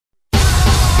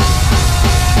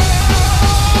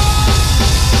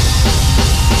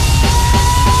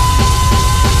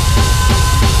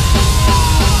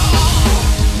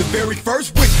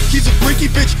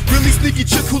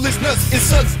nuts and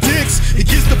sucks dicks. It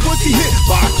gets the pussy hit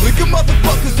by a clique of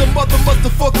motherfuckers. The mother must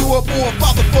have fucked her up, or a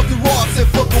father fucking raw. Said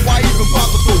fuck her, why even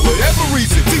bother for whatever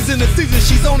reason. Season to season,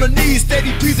 she's on her knees,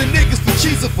 steady pleasing niggas for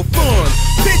cheese or for fun.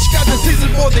 Bitch got the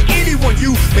season more than anyone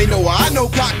you may know. I know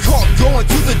got caught going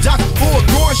to the doctor for a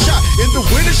groin shot. In the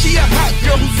winter she a hot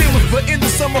girl who's feelings, but in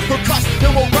the summer her cost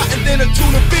no more rotten than a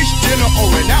tuna fish dinner or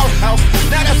an outhouse.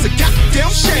 Now that's a goddamn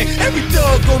shame. Every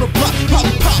thug on the block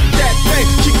probably pop that thing.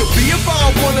 She could be a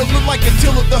fine one to look like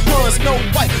Attila the Hun. Snow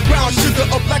white, brown sugar,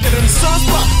 up blacker than the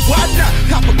sunspot. Why not?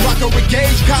 Cop a block or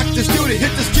engage, cock the student,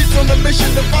 hit the streets on the mission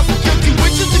to find some guilty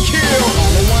witches to kill.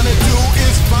 All I wanna do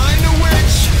is find a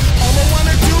witch. All I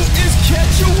wanna do is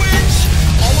catch a witch.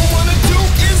 All I wanna do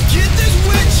is get this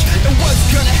witch. And what's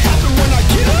gonna happen when I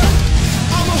get her?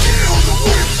 I'ma kill the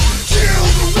witch, kill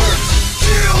the witch,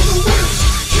 kill the witch,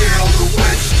 kill the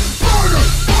witch. Burn her,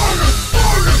 burn her,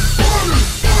 burn her, burn her,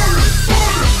 burn her,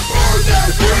 burn her, burn that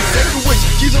witch. Say the witch,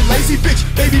 she's a lazy bitch,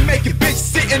 baby making bitch,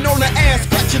 sitting on her ass,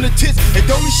 scratching her tits and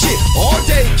don't eat shit all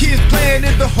day. Kids playing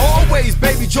in the hallways,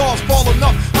 baby jaws falling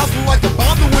off. I feel like the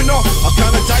bomb that went off. I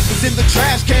found her diapers in the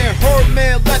trash can. Her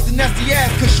man left a nasty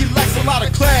ass, cause she lacks a lot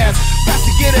of class. Got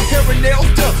to get her hair and nails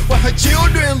done, while her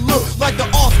children look like the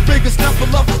offspring of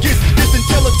snuffleupagus. This and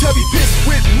Teletubby piss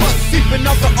with mud seeping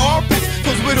out the armpits.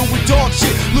 Cause riddled with dog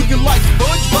shit, looking like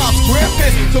SpongeBob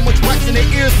SquarePants. So much wax in their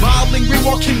ears, modeling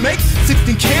rewalk can make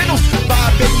 16 candles. 5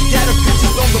 baby data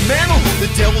pictures on the mantle. The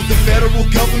devil's the federal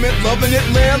government, loving it,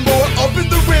 landlord up in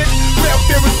the rent.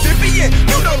 Welfare recipient,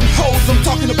 you know them hoes I'm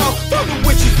talking about. From the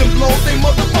witches and blows they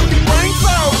motherfucking brains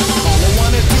out. All I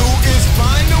wanna do is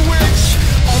find a witch.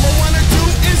 All I wanna do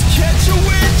is catch a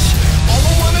witch. All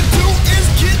I wanna do is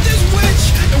get this witch.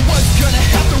 And what's gonna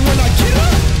happen when I get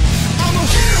her? I'ma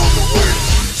kill the witch,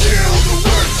 kill the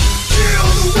witch, kill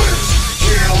the witch,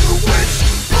 kill the witch.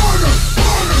 Burn her,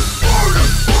 burn her, burn her,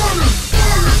 burn her,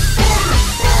 burn her, burn her,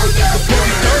 burn that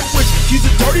witch. Dirt witch, she's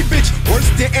a dirty bitch, worse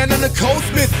than Anna Nicole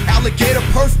Smith. Alligator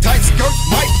purse, tight skirt,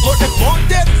 might flirt and flaunt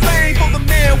that flame for the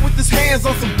man with his hands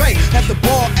on some bait at the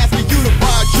bar asking you to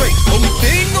buy a drink. Only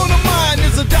thing on the mind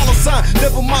is a dollar sign.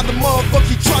 Never mind the motherfucker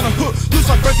you tryna hook. Looks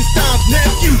like Frankenstein's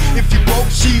nephew. If you broke,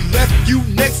 she left you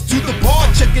next to the bar,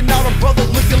 checking out her brother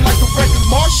looking like a record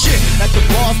Mars shit. At the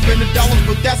bar spending dollars,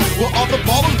 but that's where all the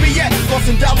ballers be at,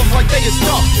 flossing dollars like they a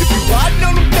star. If you riding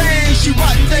on them things, she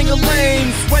riding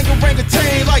dang-a-lane, swang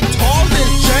orangutan like Tarzan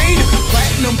Jane.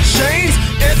 Platinum chains,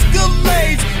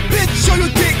 Escalades. Bitch, show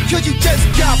your dick cause you just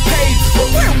got paid. But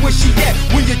where was she at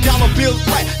when your dollar bill's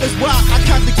flat? That's why I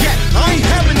count the cat, I ain't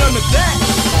having none of that.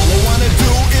 All I wanna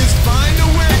do is find a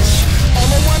witch.